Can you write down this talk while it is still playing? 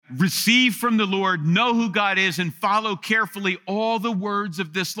receive from the Lord, know who God is, and follow carefully all the words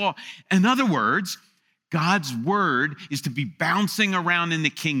of this law. In other words, God's word is to be bouncing around in the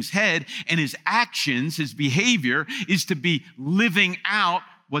king's head, and his actions, his behavior, is to be living out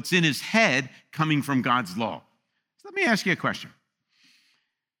what's in his head coming from God's law. So let me ask you a question.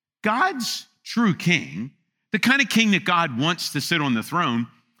 God's true king, the kind of king that God wants to sit on the throne,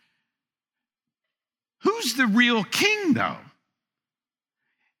 who's the real king, though?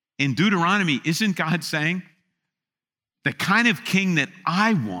 In Deuteronomy, isn't God saying, the kind of king that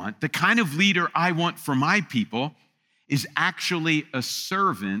I want, the kind of leader I want for my people, is actually a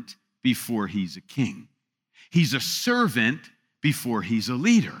servant before he's a king. He's a servant before he's a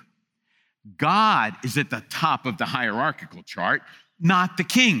leader. God is at the top of the hierarchical chart, not the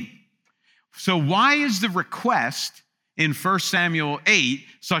king. So why is the request in 1 Samuel 8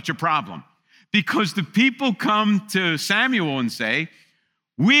 such a problem? Because the people come to Samuel and say,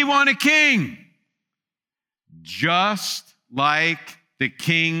 we want a king, just like the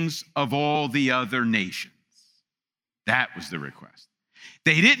kings of all the other nations. That was the request.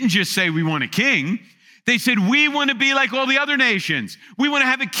 They didn't just say, we want a king. They said, we want to be like all the other nations. We want to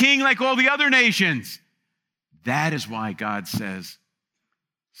have a king like all the other nations. That is why God says,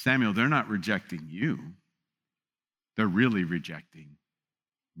 Samuel, they're not rejecting you. They're really rejecting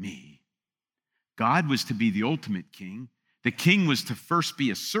me. God was to be the ultimate king. The king was to first be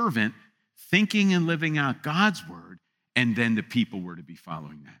a servant, thinking and living out God's word, and then the people were to be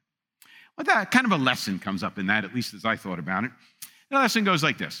following that. Well, that kind of a lesson comes up in that, at least as I thought about it. The lesson goes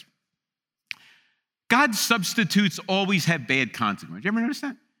like this. God's substitutes always have bad consequences. You ever notice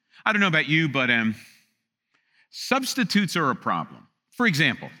that? I don't know about you, but substitutes are a problem. For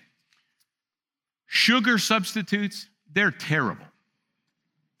example, sugar substitutes, they're terrible.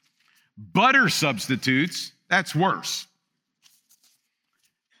 Butter substitutes, that's worse.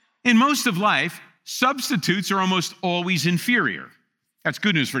 In most of life, substitutes are almost always inferior. That's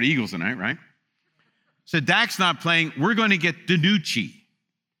good news for the Eagles tonight, right? So Dak's not playing. We're going to get Danucci. You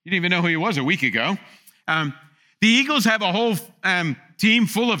didn't even know who he was a week ago. The Eagles have a whole team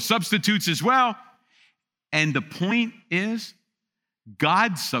full of substitutes as well. And the point is,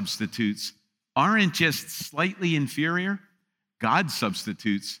 God's substitutes aren't just slightly inferior. God's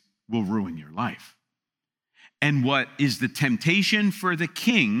substitutes will ruin your life. And what is the temptation for the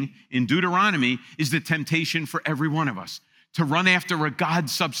king in Deuteronomy is the temptation for every one of us to run after a God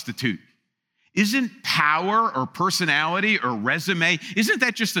substitute. Isn't power or personality or resume, isn't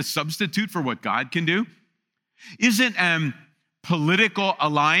that just a substitute for what God can do? Isn't political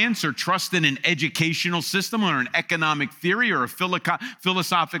alliance or trust in an educational system or an economic theory or a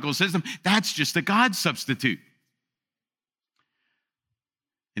philosophical system, that's just a God substitute.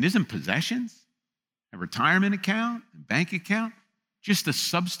 And isn't possessions, a retirement account, a bank account, just a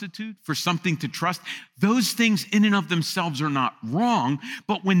substitute for something to trust? Those things in and of themselves are not wrong,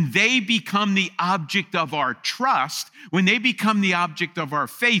 but when they become the object of our trust, when they become the object of our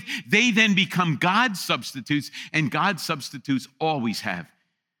faith, they then become God's substitutes, and God's substitutes always have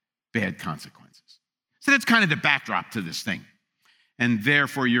bad consequences. So that's kind of the backdrop to this thing. And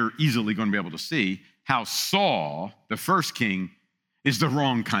therefore, you're easily going to be able to see how Saul, the first king, is the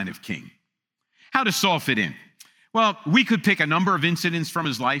wrong kind of king. How does Saul fit in? Well, we could pick a number of incidents from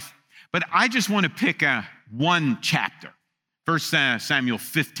his life, but I just want to pick one chapter, 1 Samuel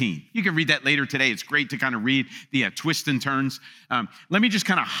 15. You can read that later today. It's great to kind of read the twists and turns. Let me just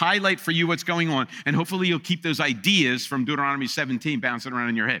kind of highlight for you what's going on, and hopefully you'll keep those ideas from Deuteronomy 17 bouncing around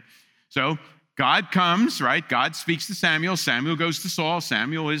in your head. So God comes, right? God speaks to Samuel. Samuel goes to Saul.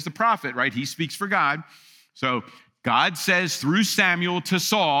 Samuel is the prophet, right? He speaks for God. So God says through Samuel to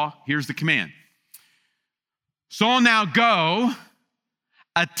Saul, here's the command. Saul, now go,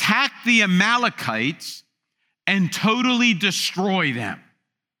 attack the Amalekites, and totally destroy them.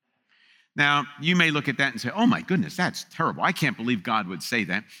 Now, you may look at that and say, oh my goodness, that's terrible. I can't believe God would say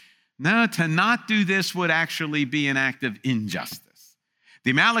that. No, to not do this would actually be an act of injustice. The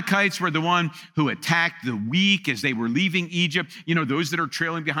Amalekites were the one who attacked the weak as they were leaving Egypt. You know, those that are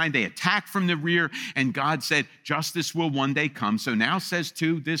trailing behind, they attacked from the rear, and God said, justice will one day come. So now says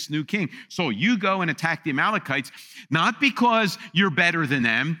to this new king, so you go and attack the Amalekites, not because you're better than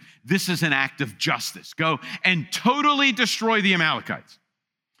them. This is an act of justice. Go and totally destroy the Amalekites.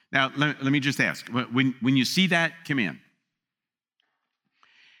 Now, let me just ask, when you see that command,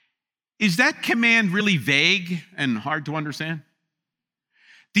 is that command really vague and hard to understand?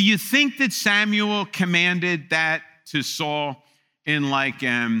 Do you think that Samuel commanded that to Saul in like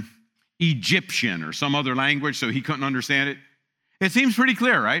Egyptian or some other language so he couldn't understand it? It seems pretty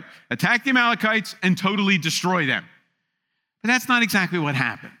clear, right? Attack the Amalekites and totally destroy them. But that's not exactly what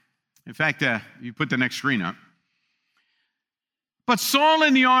happened. In fact, you put the next screen up. But Saul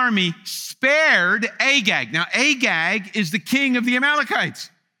and the army spared Agag. Now, Agag is the king of the Amalekites.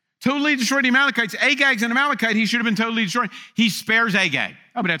 Totally destroyed the Amalekites. Agag's an Amalekite. He should have been totally destroyed. He spares Agag.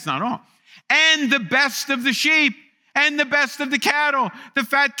 Oh, but that's not all. And the best of the sheep, and the best of the cattle, the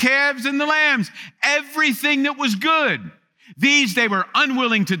fat calves and the lambs, everything that was good. These they were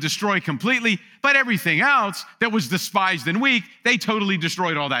unwilling to destroy completely, but everything else that was despised and weak, they totally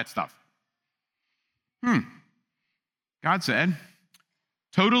destroyed all that stuff. God said,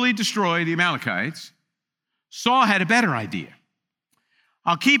 totally destroy the Amalekites. Saul had a better idea.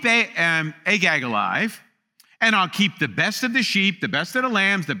 I'll keep Agag alive, and I'll keep the best of the sheep, the best of the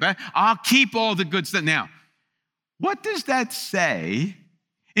lambs, I'll keep all the good stuff. Now, what does that say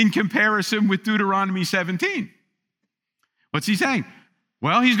in comparison with Deuteronomy 17? What's he saying?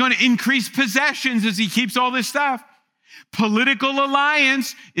 Well, he's going to increase possessions as he keeps all this stuff. Political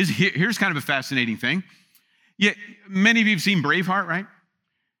alliance is, here's kind of a fascinating thing. Yeah, many of you have seen Braveheart, right?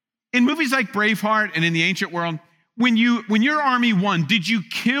 In movies like Braveheart and in the ancient world, when your army won, did you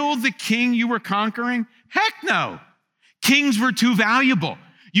kill the king you were conquering? Heck no. Kings were too valuable.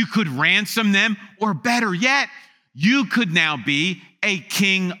 You could ransom them, or better yet, you could now be a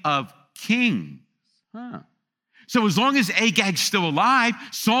king of kings. So as long as Agag's still alive,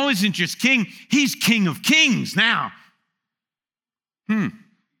 Saul isn't just king, he's king of kings now.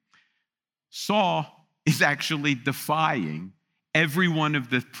 Saul is actually defying every one of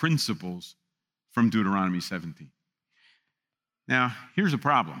the principles from Deuteronomy 17. Now, here's a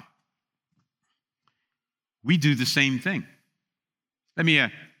problem. We do the same thing. Let me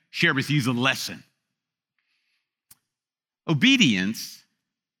share with you the lesson. Obedience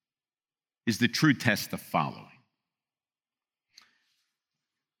is the true test of following.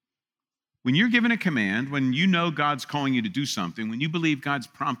 When you're given a command, when you know God's calling you to do something, when you believe God's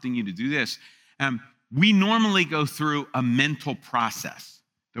prompting you to do this, we normally go through a mental process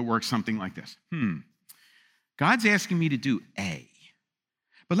that works something like this. God's asking me to do A,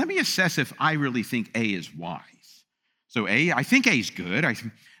 but let me assess if I really think A is wise. So A, I think A is good.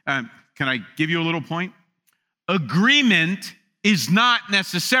 Can I give you a little point? Agreement is not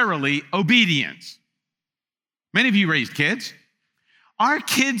necessarily obedience. Many of you raised kids. Our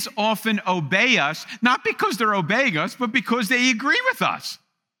kids often obey us, not because they're obeying us, but because they agree with us.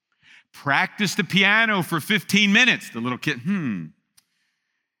 Practice the piano for 15 minutes. The little kid,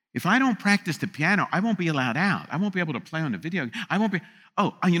 if I don't practice the piano, I won't be allowed out. I won't be able to play on the video.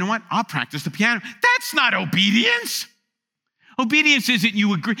 You know what? I'll practice the piano. That's not obedience. Obedience isn't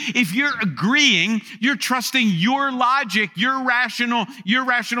you agree. If you're agreeing, you're trusting your logic, your rational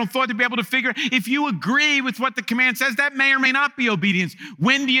thought to be able to figure. If you agree with what the command says, that may or may not be obedience.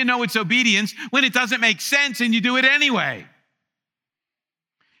 When do you know it's obedience? When it doesn't make sense and you do it anyway.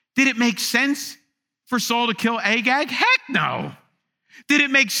 Did it make sense for Saul to kill Agag? Heck no. Did it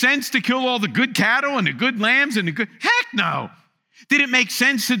make sense to kill all the good cattle and the good lambs and the good? Heck no. Did it make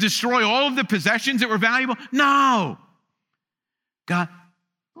sense to destroy all of the possessions that were valuable? No. God,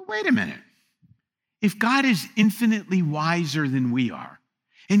 but wait a minute. If God is infinitely wiser than we are,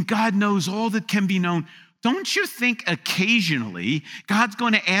 and God knows all that can be known, don't you think occasionally God's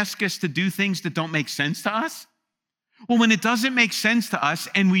going to ask us to do things that don't make sense to us? Well, when it doesn't make sense to us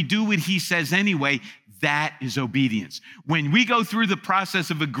and we do what he says anyway, that is obedience. When we go through the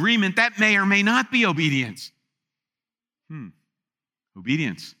process of agreement, that may or may not be obedience.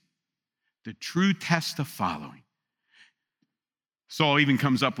 Obedience, the true test of following. Saul even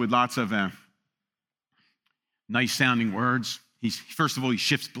comes up with lots of nice sounding words. First of all, he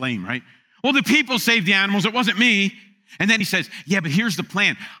shifts blame, right? Well, the people saved the animals. It wasn't me. And then he says, yeah, but here's the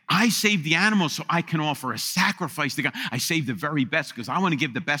plan. I saved the animals so I can offer a sacrifice to God. I saved the very best because I want to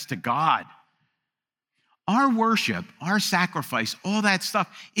give the best to God. Our worship, our sacrifice, all that stuff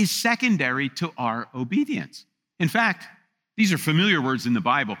is secondary to our obedience. In fact, these are familiar words in the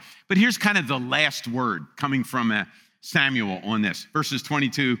Bible, but here's kind of the last word coming from Samuel on this. Verse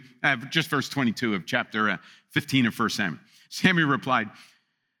 22 of chapter 15 of 1 Samuel. Samuel replied,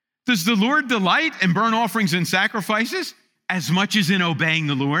 does the Lord delight in burnt offerings and sacrifices as much as in obeying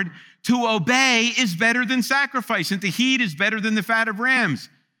the Lord? To obey is better than sacrifice, and to heed is better than the fat of rams.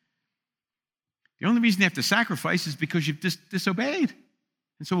 The only reason you have to sacrifice is because you've disobeyed.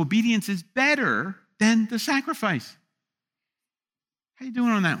 And so obedience is better than the sacrifice. How you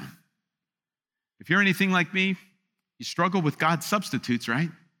doing on that one? If you're anything like me, you struggle with God's substitutes, right?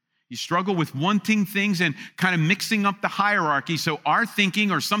 You struggle with wanting things and kind of mixing up the hierarchy so our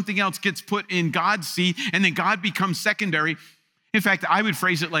thinking or something else gets put in God's seat and then God becomes secondary. In fact, I would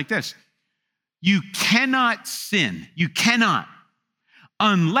phrase it like this. You cannot sin. You cannot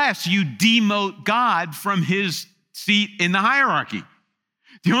unless you demote God from his seat in the hierarchy.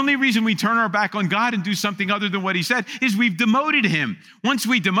 The only reason we turn our back on God and do something other than what he said is we've demoted him. Once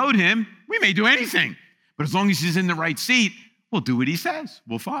we demote him, we may do anything. But as long as he's in the right seat, we'll do what he says.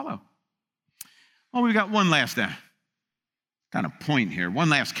 We'll follow. Well, we've got one last kind of point here, one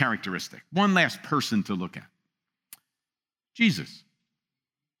last characteristic, one last person to look at. Jesus.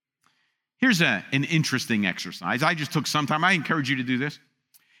 Here's an interesting exercise. I just took some time. I encourage you to do this.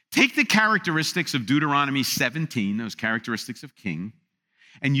 Take the characteristics of Deuteronomy 17, those characteristics of king,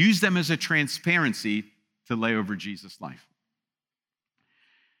 and use them as a transparency to lay over Jesus' life.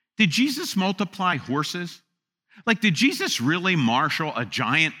 Did Jesus multiply horses? Like, did Jesus really marshal a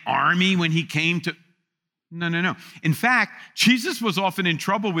giant army when he came to? No. In fact, Jesus was often in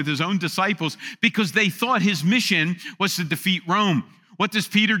trouble with his own disciples because they thought his mission was to defeat Rome. What does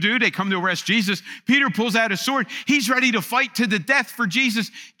Peter do? They come to arrest Jesus. Peter pulls out a sword. He's ready to fight to the death for Jesus.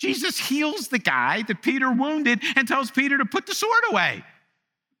 Jesus heals the guy that Peter wounded and tells Peter to put the sword away.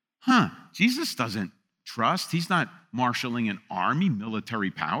 Jesus doesn't trust. He's not marshaling an army, military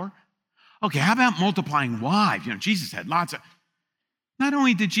power. Okay, how about multiplying wives? Jesus had lots of. Not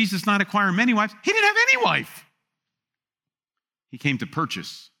only did Jesus not acquire many wives, he didn't have any wife. He came to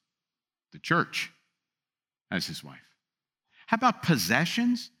purchase the church as his wife. How about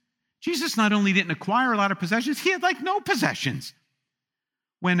possessions? Jesus not only didn't acquire a lot of possessions, he had like no possessions.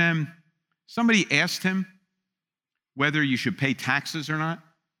 When somebody asked him whether you should pay taxes or not,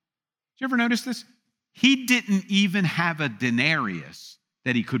 did you ever notice this? He didn't even have a denarius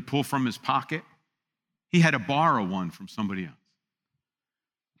that he could pull from his pocket. He had to borrow one from somebody else.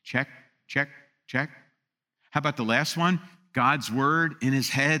 Check. How about the last one? God's word in his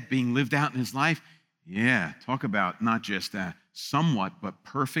head being lived out in his life. Yeah, talk about not just somewhat, but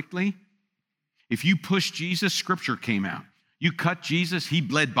perfectly. If you push Jesus, scripture came out. You cut Jesus, he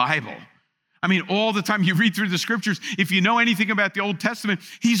bled Bible. I mean, all the time you read through the scriptures, if you know anything about the Old Testament,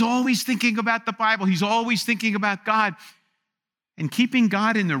 he's always thinking about the Bible. He's always thinking about God. And keeping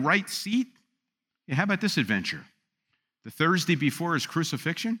God in the right seat, yeah, how about this adventure? The Thursday before his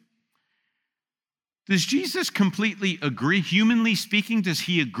crucifixion? Does Jesus completely agree? Humanly speaking, does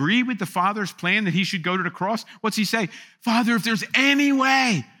he agree with the Father's plan that he should go to the cross? What's he say? Father, if there's any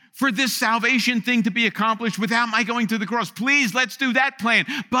way for this salvation thing to be accomplished without my going to the cross, please, let's do that plan.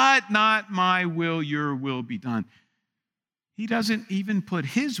 But not my will, your will be done. He doesn't even put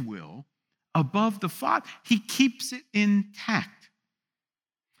his will above the Father. He keeps it intact.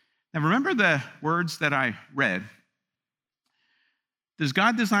 Now, remember the words that I read. Does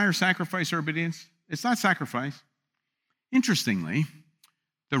God desire sacrifice or obedience? It's not sacrifice. Interestingly,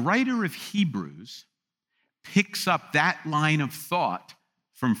 the writer of Hebrews picks up that line of thought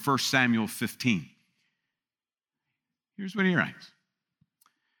from 1 Samuel 15. Here's what he writes.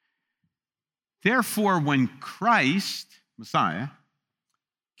 Therefore, when Christ, Messiah,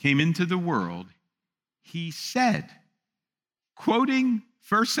 came into the world, he said, quoting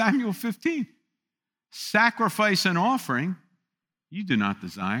 1 Samuel 15, sacrifice and offering you do not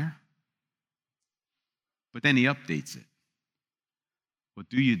desire. But then he updates it. What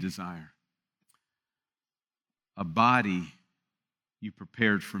do you desire? A body you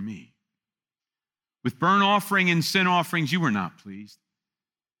prepared for me. With burnt offering and sin offerings you were not pleased.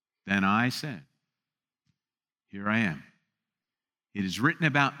 Then I said, here I am. It is written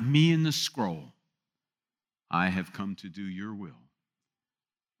about me in the scroll. I have come to do your will,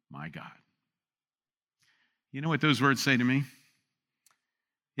 my God. You know what those words say to me?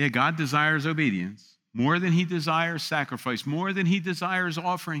 Yeah, God desires obedience more than he desires sacrifice, more than he desires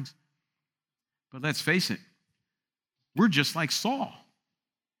offerings. But let's face it, we're just like Saul.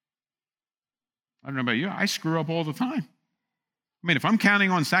 I don't know about you, I screw up all the time. I mean, if I'm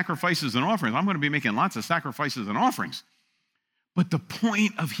counting on sacrifices and offerings, I'm going to be making lots of sacrifices and offerings. But the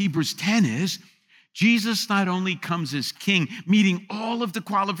point of Hebrews 10 is, Jesus not only comes as king, meeting all of the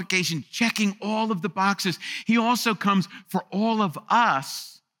qualifications, checking all of the boxes, he also comes for all of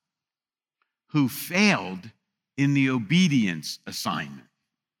us who failed in the obedience assignment.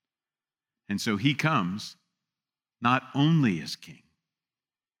 And so he comes not only as king,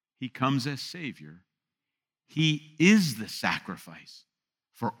 he comes as Savior. He is the sacrifice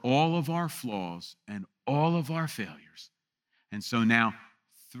for all of our flaws and all of our failures. And so now,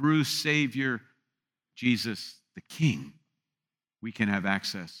 through Savior Jesus the King, we can have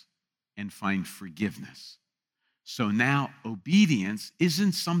access and find forgiveness. So now obedience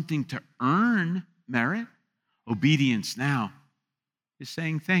isn't something to earn merit. Obedience now is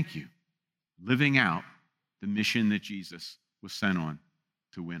saying thank you, living out the mission that Jesus was sent on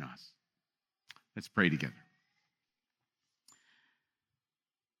to win us. Let's pray together.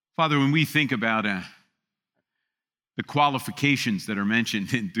 Father, when we think about the qualifications that are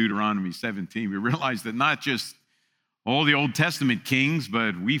mentioned in Deuteronomy 17, we realize that not just all the Old Testament kings,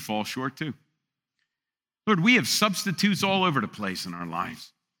 but we fall short too. Lord, we have substitutes all over the place in our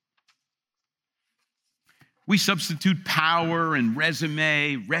lives. We substitute power and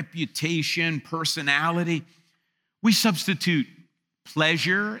resume, reputation, personality. We substitute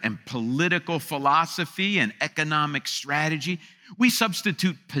pleasure and political philosophy and economic strategy. We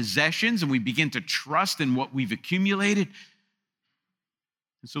substitute possessions and we begin to trust in what we've accumulated.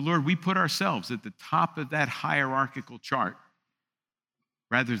 And so, Lord, we put ourselves at the top of that hierarchical chart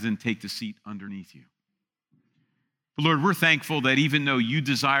rather than take the seat underneath you. But Lord, we're thankful that even though you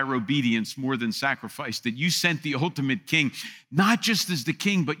desire obedience more than sacrifice, that you sent the ultimate king, not just as the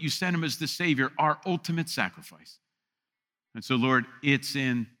king, but you sent him as the Savior, our ultimate sacrifice. And so, Lord, it's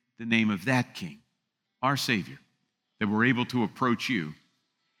in the name of that king, our Savior, that we're able to approach you.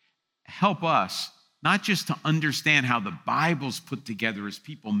 Help us not just to understand how the Bible's put together as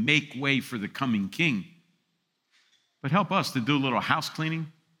people make way for the coming king, but help us to do a little house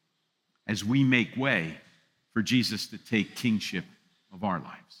cleaning as we make way for Jesus to take kingship of our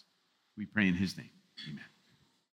lives. We pray in his name. Amen.